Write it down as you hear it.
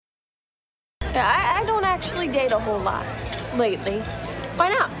I don't actually date a whole lot lately. Why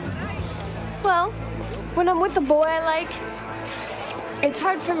not? Well, when I'm with a boy I like, it's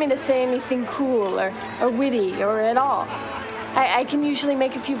hard for me to say anything cool or witty or at all. I can usually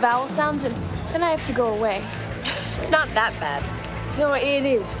make a few vowel sounds and then I have to go away. It's not that bad. No, it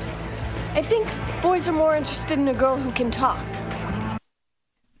is. I think boys are more interested in a girl who can talk.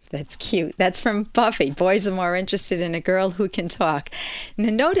 That's cute. That's from Buffy. Boys are more interested in a girl who can talk. Now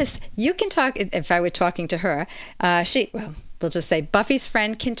notice, you can talk, if I were talking to her, we'll just say Buffy's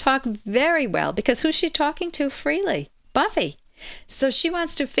friend can talk very well because who's she talking to freely? Buffy. So she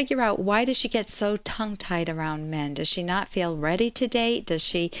wants to figure out, why does she get so tongue-tied around men? Does she not feel ready to date? Does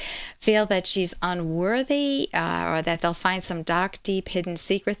she feel that she's unworthy, or that they'll find some dark, deep, hidden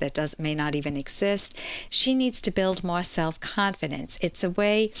secret that may not even exist? She needs to build more self-confidence. It's a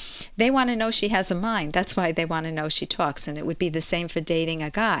way, they want to know she has a mind. That's why they want to know she talks. And it would be the same for dating a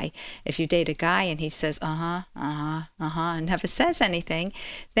guy. If you date a guy and he says, and never says anything,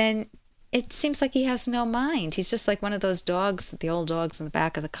 then it seems like he has no mind. He's just like one of those dogs, the old dogs in the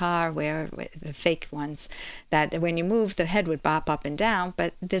back of the car, where the fake ones, that when you move, the head would bop up and down,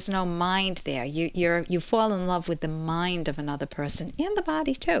 but there's no mind there. You fall in love with the mind of another person, and the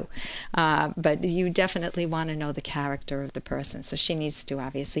body too. But you definitely want to know the character of the person. So she needs to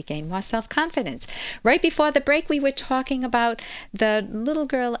obviously gain more self-confidence. Right before the break, we were talking about the little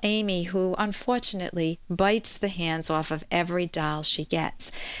girl Amy, who unfortunately bites the hands off of every doll she gets.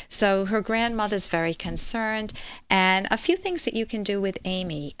 So her grandmother's very concerned, and a few things that you can do with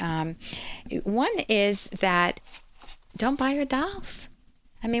Amy. One is that don't buy her dolls.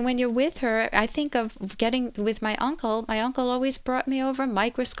 I mean, when you're with her, I think of getting with my uncle. My uncle always brought me over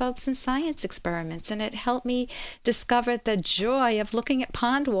microscopes and science experiments, and it helped me discover the joy of looking at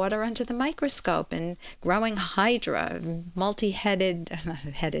pond water under the microscope and growing hydra, multi-headed,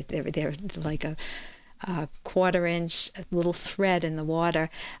 they're like a quarter-inch little thread in the water,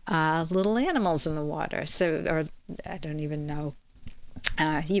 little animals in the water. So, or I don't even know.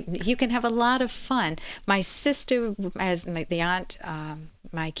 You can have a lot of fun. My sister, as the aunt,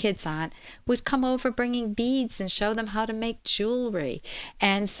 my kid's aunt, would come over bringing beads and show them how to make jewelry.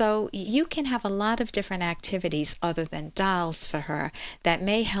 And so you can have a lot of different activities other than dolls for her that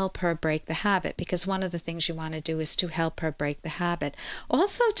may help her break the habit, because one of the things you want to do is to help her break the habit.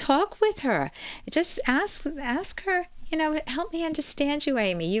 Also talk with her. Just ask her, help me understand you,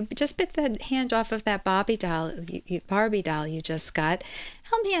 Amy. You just bit the hand off of that Barbie doll you just got.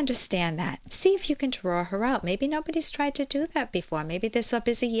 Help me understand that. See if you can draw her out. Maybe nobody's tried to do that before. Maybe they're so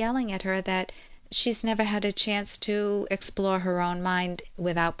busy yelling at her that she's never had a chance to explore her own mind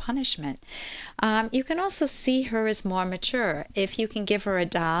without punishment. You can also see her as more mature. If you can give her a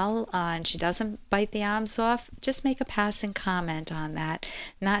doll and she doesn't bite the arms off, just make a passing comment on that.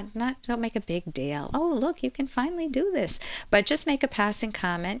 Don't make a big deal. Oh, look, you can finally do this. But just make a passing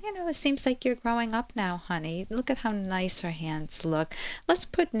comment. It seems like you're growing up now, honey. Look at how nice her hands look. Let's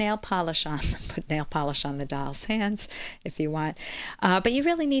put nail polish on the doll's hands if you want. But you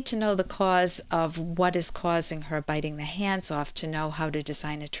really need to know the cause of what is causing her biting the hands off to know how to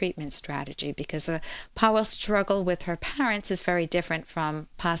design a treatment strategy, because a power struggle with her parents is very different from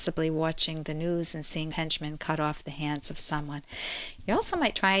possibly watching the news and seeing henchmen cut off the hands of someone. You also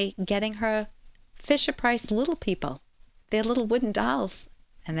might try getting her Fisher-Price Little People. They're little wooden dolls,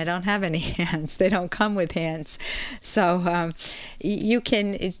 and they don't have any hands. They don't come with hands. So you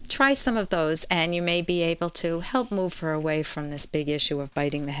can try some of those, and you may be able to help move her away from this big issue of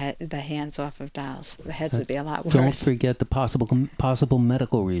biting the hands off of dolls. The heads would be a lot worse. Don't forget the possible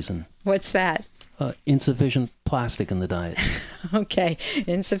medical reason. What's that? Insufficient plastic in the diet. Okay,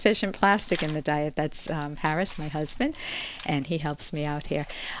 insufficient plastic in the diet. That's Harris, my husband, and he helps me out here.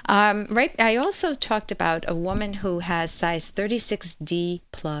 Right. I also talked about a woman who has size 36D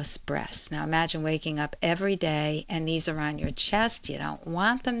plus breasts. Now imagine waking up every day and these are on your chest. You don't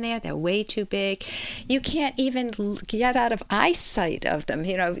want them there. They're way too big. You can't even get out of eyesight of them.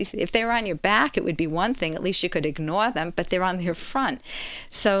 If they were on your back, it would be one thing. At least you could ignore them, but they're on your front.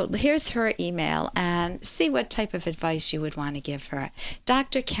 So here's her email, and see what type of advice you would want to give her.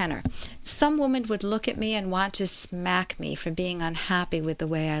 Dr. Kenner, some woman would look at me and want to smack me for being unhappy with the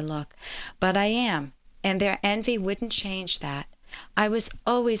way I look, but I am, and their envy wouldn't change that. I was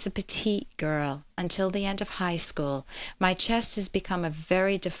always a petite girl until the end of high school. My chest has become a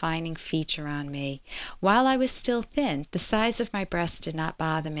very defining feature on me. While I was still thin, the size of my breasts did not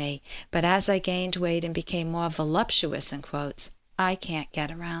bother me, but as I gained weight and became more voluptuous, in quotes, I can't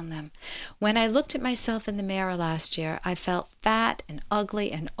get around them. When I looked at myself in the mirror last year, I felt fat and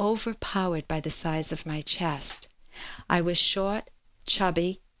ugly and overpowered by the size of my chest. I was short,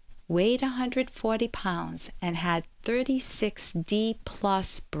 chubby, weighed 140 pounds, and had 36D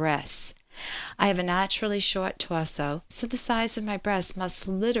plus breasts. I have a naturally short torso, so the size of my breasts must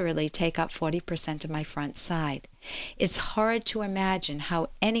literally take up 40% of my front side. It's hard to imagine how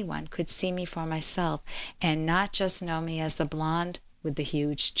anyone could see me for myself and not just know me as the blonde with the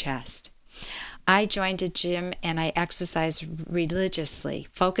huge chest. I joined a gym and I exercised religiously,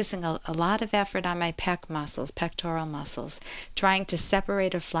 focusing a lot of effort on my pectoral muscles, trying to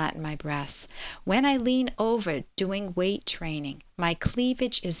separate or flatten my breasts. When I lean over doing weight training, my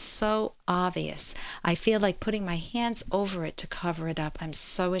cleavage is so obvious. I feel like putting my hands over it to cover it up. I'm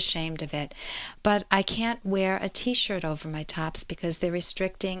so ashamed of it. But I can't wear a t-shirt over my tops because they're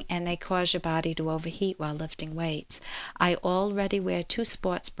restricting and they cause your body to overheat while lifting weights. I already wear 2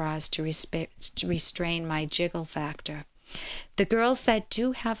 sports bras to restrain my jiggle factor. The girls that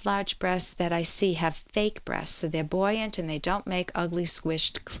do have large breasts that I see have fake breasts, so they're buoyant and they don't make ugly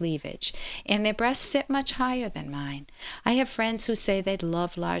squished cleavage. And their breasts sit much higher than mine. I have friends who say they'd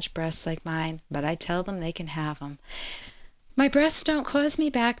love large breasts like mine, but I tell them they can have them. My breasts don't cause me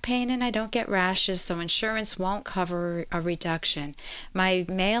back pain and I don't get rashes, so insurance won't cover a reduction. My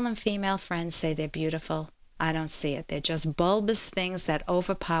male and female friends say they're beautiful. I don't see it. They're just bulbous things that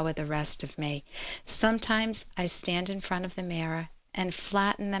overpower the rest of me. Sometimes I stand in front of the mirror and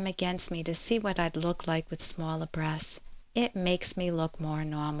flatten them against me to see what I'd look like with smaller breasts. It makes me look more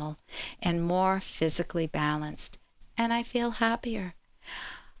normal and more physically balanced, and I feel happier.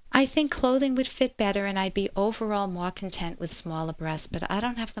 I think clothing would fit better and I'd be overall more content with smaller breasts, but I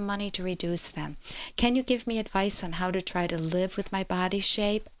don't have the money to reduce them. Can you give me advice on how to try to live with my body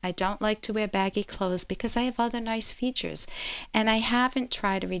shape? I don't like to wear baggy clothes because I have other nice features, and I haven't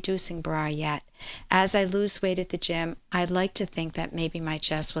tried a reducing bra yet. As I lose weight at the gym, I'd like to think that maybe my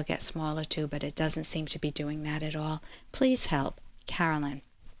chest will get smaller too, but it doesn't seem to be doing that at all. Please help. Carolyn.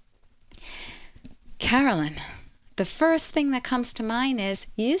 The first thing that comes to mind is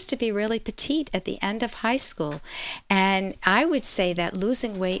you used to be really petite at the end of high school. And I would say that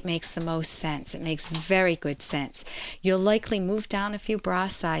losing weight makes the most sense. It makes very good sense. You'll likely move down a few bra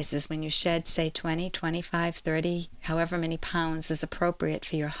sizes when you shed, say, 20, 25, 30, however many pounds is appropriate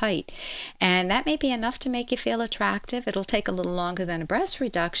for your height. And that may be enough to make you feel attractive. It'll take a little longer than a breast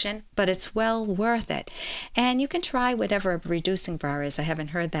reduction, but it's well worth it. And you can try whatever a reducing bra is. I haven't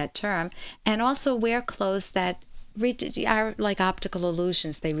heard that term. And also wear clothes that are like optical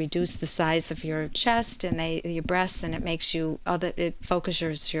illusions. They reduce the size of your chest and your breasts, and it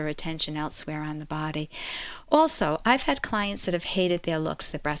focuses your attention elsewhere on the body. Also, I've had clients that have hated their looks.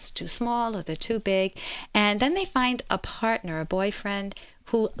 Their breasts are too small or they're too big, and then they find a partner, a boyfriend,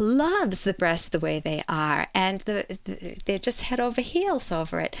 who loves the breasts the way they are, and they're just head over heels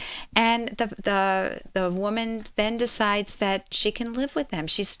over it. And the woman then decides that she can live with them.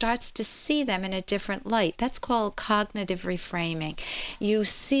 She starts to see them in a different light. That's called cognitive reframing. You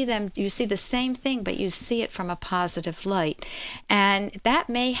see the same thing, but you see it from a positive light. And that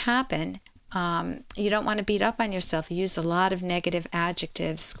may happen. You don't want to beat up on yourself. You use a lot of negative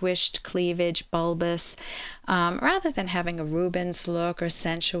adjectives, squished, cleavage, bulbous, rather than having a Rubens look or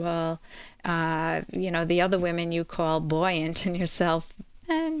sensual. The other women you call buoyant in yourself,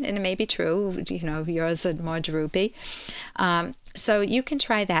 and it may be true, yours are more droopy. So you can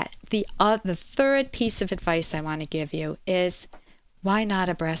try that. The third piece of advice I want to give you is, why not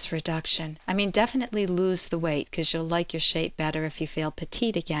a breast reduction? I mean, definitely lose the weight because you'll like your shape better if you feel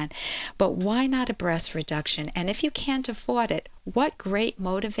petite again. But why not a breast reduction? And if you can't afford it, what great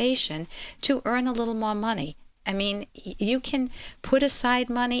motivation to earn a little more money. I mean, you can put aside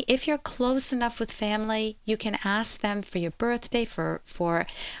money. If you're close enough with family, you can ask them for your birthday, for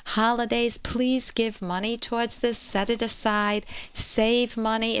holidays. Please give money towards this. Set it aside. Save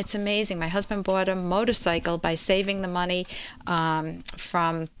money. It's amazing. My husband bought a motorcycle by saving the money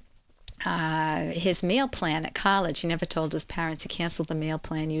from his meal plan at college. He never told his parents. He canceled the meal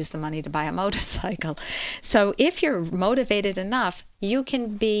plan, used the money to buy a motorcycle. So if you're motivated enough, you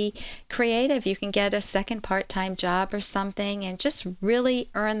can be creative. You can get a second part-time job or something and just really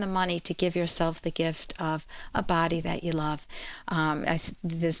earn the money to give yourself the gift of a body that you love.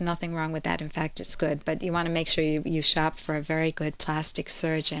 There's nothing wrong with that. In fact, it's good. But you want to make sure you shop for a very good plastic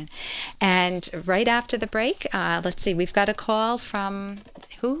surgeon. And right after the break, let's see, we've got a call from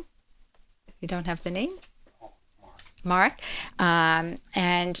who? You don't have the name? Mark.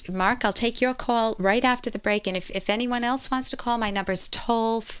 And Mark, I'll take your call right after the break. And if anyone else wants to call, my number is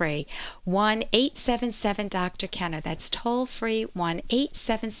toll free, 1-877-Dr. Kenner. That's toll free,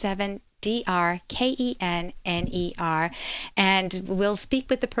 1-877-DRKENNER. And we'll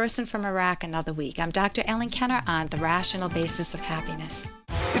speak with the person from Iraq another week. I'm Dr. Ellen Kenner on The Rational Basis of Happiness.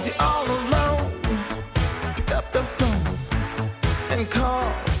 If you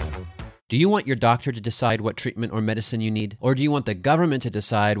call. Do you want your doctor to decide what treatment or medicine you need? Or do you want the government to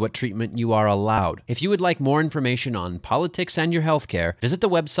decide what treatment you are allowed? If you would like more information on politics and your healthcare, visit the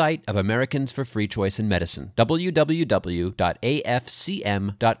website of Americans for Free Choice in Medicine, www.afcm.org.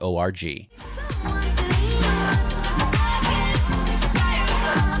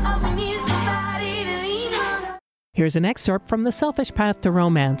 Here's an excerpt from The Selfish Path to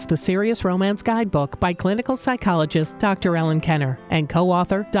Romance, the Serious Romance Guidebook by clinical psychologist Dr. Ellen Kenner and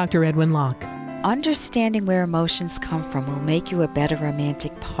co-author Dr. Edwin Locke. Understanding where emotions come from will make you a better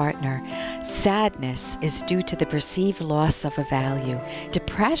romantic partner. Sadness is due to the perceived loss of a value.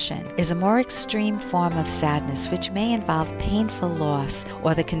 Depression is a more extreme form of sadness, which may involve painful loss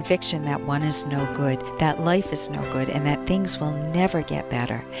or the conviction that one is no good, that life is no good, and that things will never get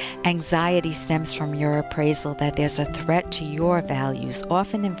better. Anxiety stems from your appraisal that there's a threat to your values,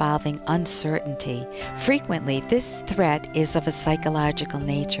 often involving uncertainty. Frequently, this threat is of a psychological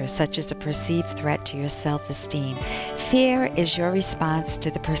nature, such as a perceived threat to your self-esteem. Fear is your response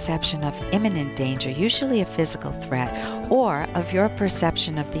to the perception of imminent danger, usually a physical threat, or of your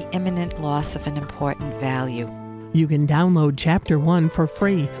perception of the imminent loss of an important value. You can download Chapter 1 for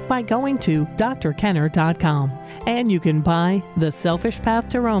free by going to drkenner.com. And you can buy The Selfish Path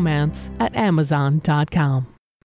to Romance at amazon.com.